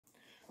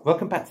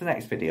Welcome back to the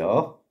next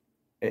video.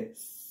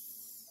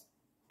 It's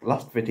the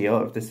last video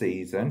of the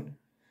season,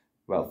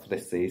 well, for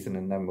this season,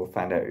 and then we'll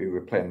find out who we're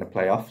playing in the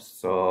playoffs.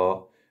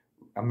 So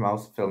I'm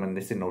also filming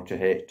this in Ultra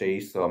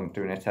HD, so I'm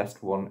doing a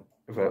test one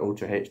of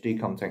Ultra HD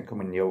content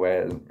coming your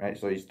way. Right,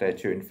 so you stay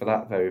tuned for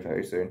that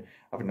very soon.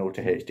 Having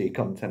Ultra HD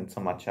content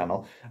on my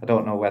channel. I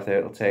don't know whether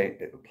it'll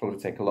probably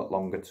take a lot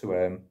longer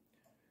to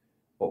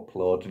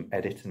upload and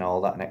edit and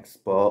all that and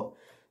export.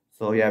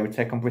 So yeah, we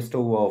take on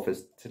Bristol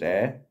Rovers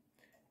today.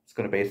 It's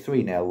going to be a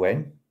 3-0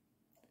 win.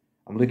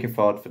 I'm looking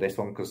forward for this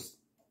one because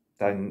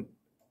then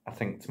I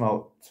think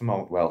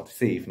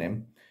this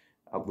evening,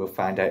 we'll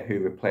find out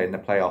who we're playing in the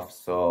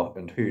playoffs. So,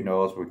 and who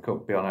knows, we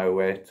could be on our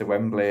way to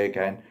Wembley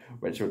again,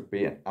 which would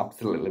be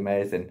absolutely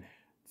amazing.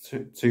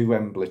 Two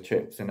Wembley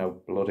trips in a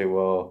bloody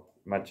war.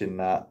 Imagine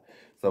that.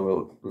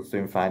 So we'll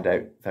soon find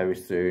out very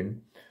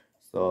soon.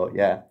 So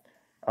yeah,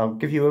 I'll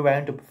give you a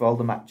roundup of all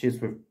the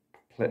matches we've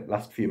played,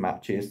 last few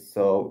matches.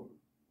 So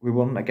we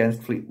won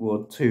against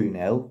Fleetwood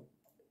 2-0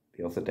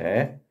 the other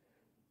day.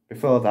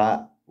 Before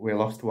that, we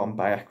lost one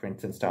by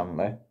Accrington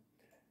Stanley.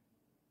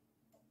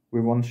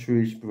 We won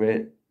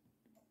Shrewsbury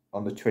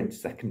on the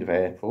 22nd of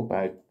April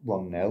by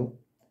 1-0.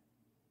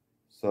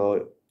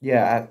 So,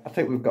 yeah, I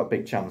think we've got a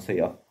big chance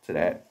here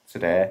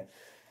today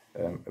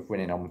of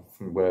winning on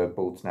from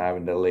Bolton now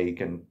in the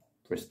league and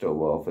Bristol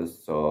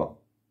Rovers. So,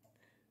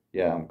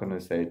 yeah, I'm going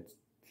to say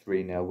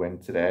 3-0 win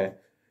today.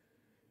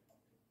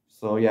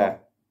 So, yeah.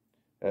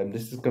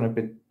 This is going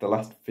to be the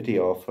last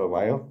video for a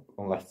while,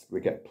 unless we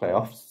get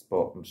playoffs,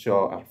 but I'm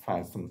sure I'll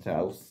find something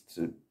else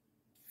to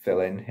fill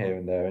in here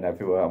and there and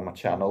everywhere on my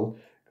channel,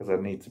 because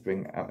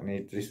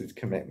this is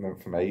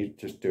commitment for me,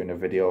 just doing a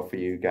video for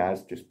you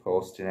guys, just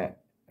posting it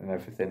and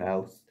everything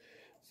else.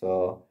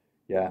 So,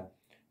 yeah,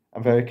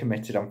 I'm very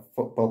committed, I'm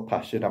football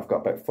passionate. I've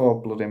got about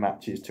 4 bloody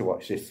matches to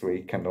watch this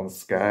weekend on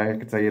Sky, I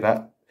can tell you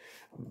that.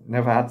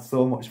 Never had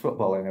so much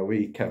football in a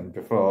weekend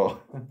before.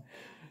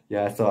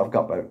 Yeah, so I've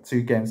got about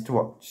 2 games to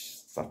watch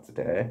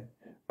Saturday.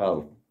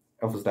 Well,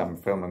 obviously I'm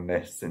filming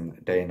this in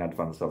a day in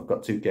advance, so I've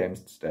got 2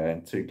 games today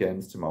and 2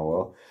 games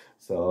tomorrow.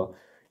 So,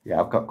 yeah,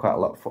 I've got quite a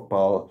lot of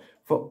football.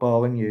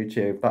 Football and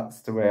YouTube,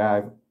 that's the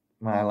way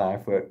my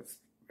life works.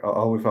 It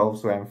all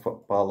revolves around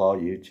football or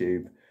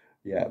YouTube.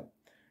 Yeah,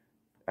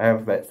 I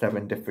have about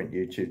 7 different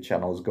YouTube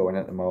channels going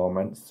at the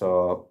moment,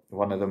 so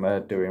one of them are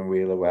doing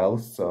really well,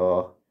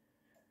 so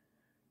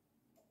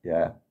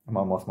yeah. I'm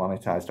almost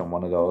monetized on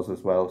one of those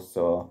as well,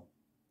 so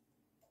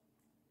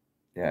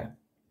yeah.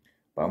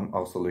 But I'm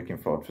also looking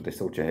forward for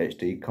this Ultra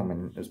HD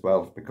coming as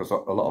well, because a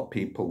lot of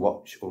people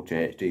watch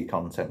Ultra HD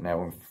content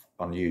now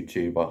on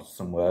YouTube or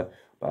somewhere.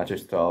 But I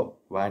just thought,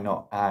 why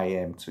not I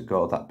aim to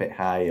go that bit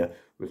higher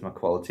with my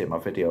quality of my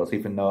videos,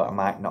 even though I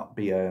might not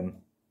be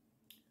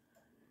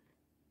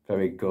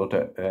very good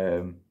at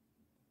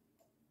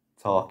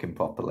talking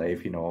properly,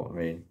 if you know what I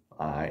mean.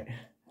 Like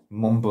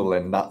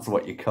mumbling, that's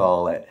what you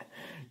call it.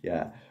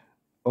 Yeah.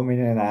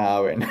 Umming and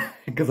ahhing,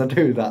 because I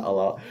do that a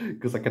lot,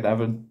 because I can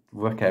never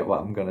work out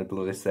what I'm going to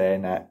bloody say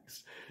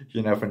next.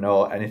 You never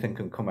know, anything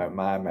can come out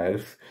my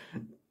mouth.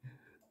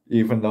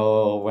 Even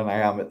though when I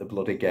am at the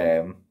bloody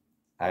game,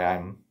 I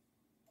am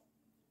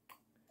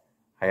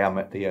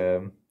at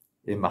the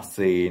in my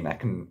scene, I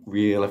can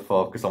really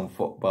focus on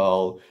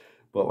football,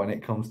 but when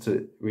it comes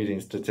to reading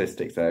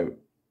statistics out,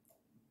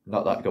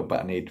 not that good,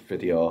 but I need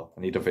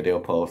a video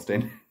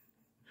posting.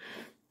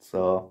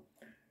 So,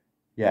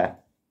 yeah.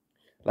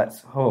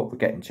 Let's hope we're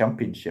getting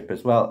championship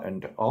as well.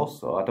 And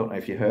also, I don't know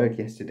if you heard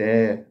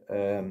yesterday,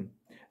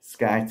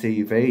 Sky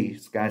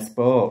TV, Sky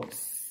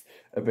Sports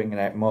are bringing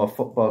out more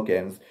football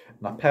games.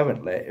 And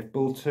apparently, if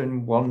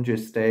Bolton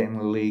Wanderers stay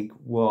in League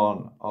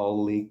One or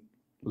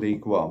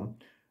League One,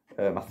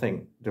 I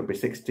think they'll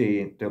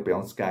be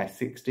on Sky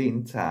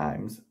 16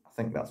 times. I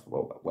think that's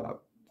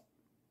what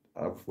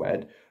I've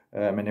read.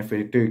 And if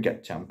we do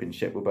get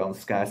championship, we'll be on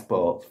Sky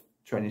Sports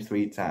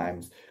 23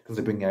 times, because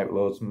they bring out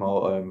loads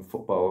more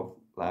football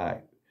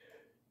like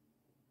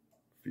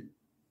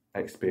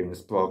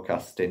experienced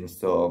broadcasting.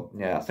 So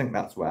yeah, I think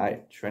that's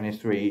right.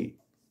 23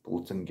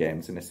 Bolton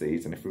games in a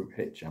season if we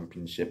hit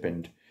championship,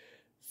 and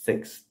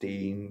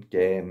 16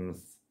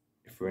 games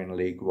if we're in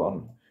League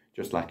One,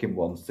 just like in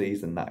one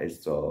season, that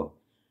is. So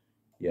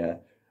yeah,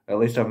 at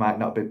least I might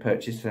not be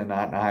purchasing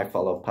an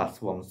iFollow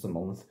pass once a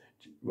month,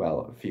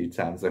 well, a few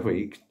times a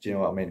week, do you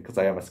know what I mean, because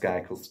I am a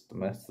Sky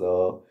customer.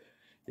 So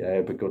yeah,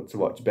 it'd be good to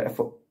watch a bit of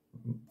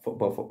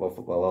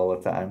football all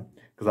the time,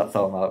 because that's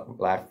all my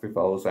life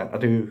revolves around.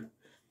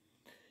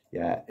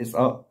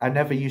 I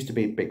never used to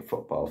be a big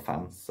football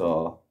fan,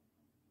 so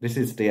this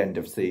is the end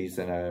of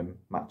season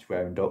match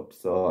roundup,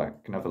 so I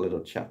can have a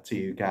little chat to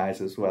you guys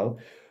as well.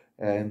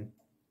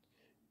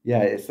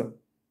 Yeah, it's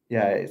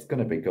going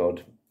to be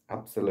good,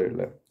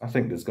 absolutely. I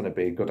think there's going to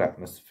be a good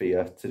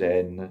atmosphere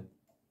today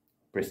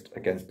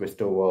against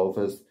Bristol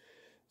Rovers.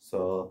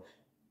 So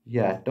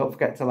yeah, don't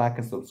forget to like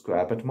and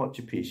subscribe. I'd much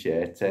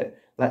appreciate it.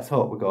 Let's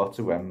hope we go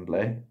to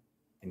Wembley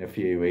in a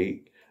few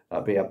weeks.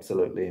 That'd be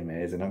absolutely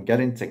amazing. I'm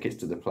getting tickets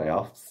to the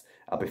playoffs.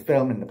 I'll be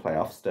filming the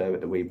playoffs there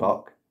at the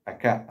Reebok I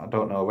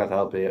don't know whether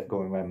I'll be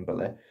going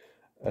Wembley,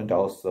 and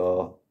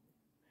also,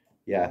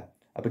 yeah,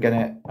 I'll be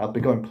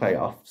going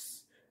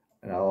playoffs,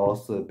 and I'll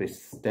also be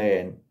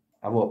staying.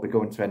 I won't be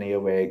going to any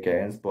away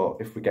games, but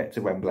if we get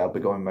to Wembley, I'll be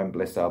going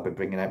Wembley, so I'll be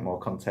bringing out more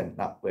content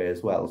that way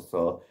as well.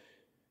 So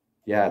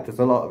yeah, there's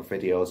a lot of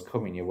videos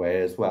coming your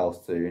way as well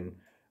soon,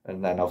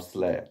 and then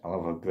obviously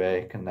I'll have a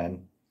break, and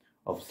then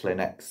obviously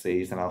next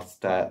season I'll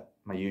start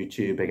my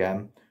YouTube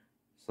again.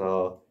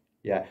 So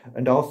yeah,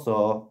 and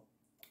also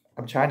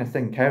I'm trying to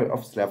think out.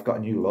 Obviously, I've got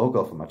a new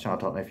logo for my channel.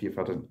 I don't know if you've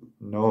had a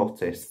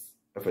notice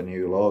of a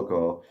new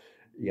logo.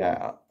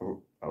 Yeah,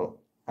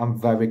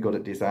 I'm very good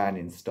at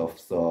designing stuff,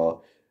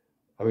 so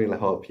I really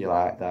hope you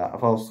like that.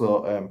 I've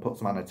also put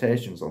some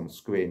annotations on the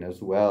screen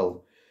as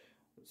well.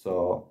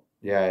 So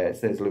yeah, it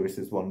says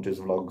Lewis's Wonders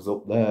Vlogs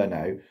up there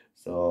now.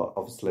 So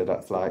obviously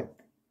that's like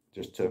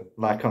just to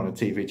like on a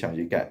TV channel,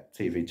 you get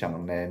TV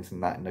channel names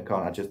and that in the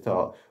corner. I just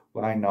thought,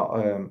 why not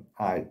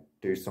I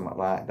do something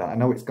like that? I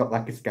know it's got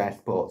like a Sky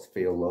Sports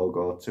Feel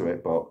logo to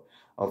it, but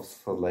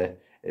obviously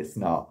it's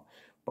not.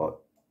 But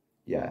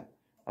yeah,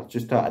 I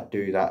just thought I'd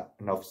do that,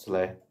 and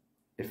obviously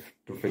if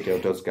the video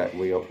does get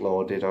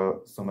re-uploaded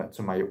or something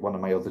to one of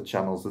my other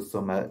channels or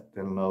something,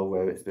 they'll know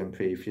where it's been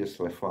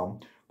previously from.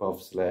 But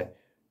obviously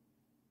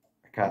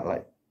I can't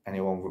let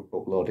anyone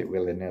upload it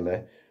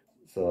willy-nilly.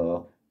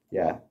 So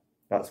yeah,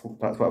 that's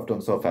what I've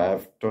done so far.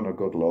 I've done a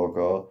good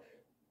logo.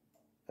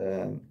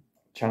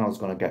 Channel's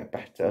going to get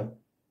better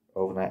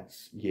over the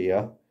next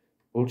year.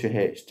 Ultra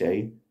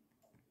HD.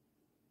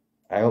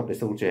 I hope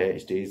this Ultra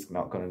HD is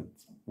not going to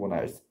run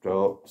out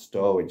of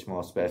storage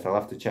more space. I'll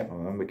have to check my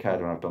memory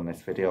card when I've done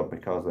this video,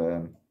 because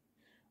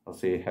I'll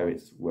see how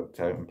it's worked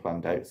out and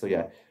planned out. So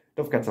yeah,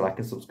 don't forget to like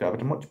and subscribe.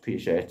 I'd much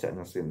appreciate it, and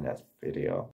I'll see you in the next video.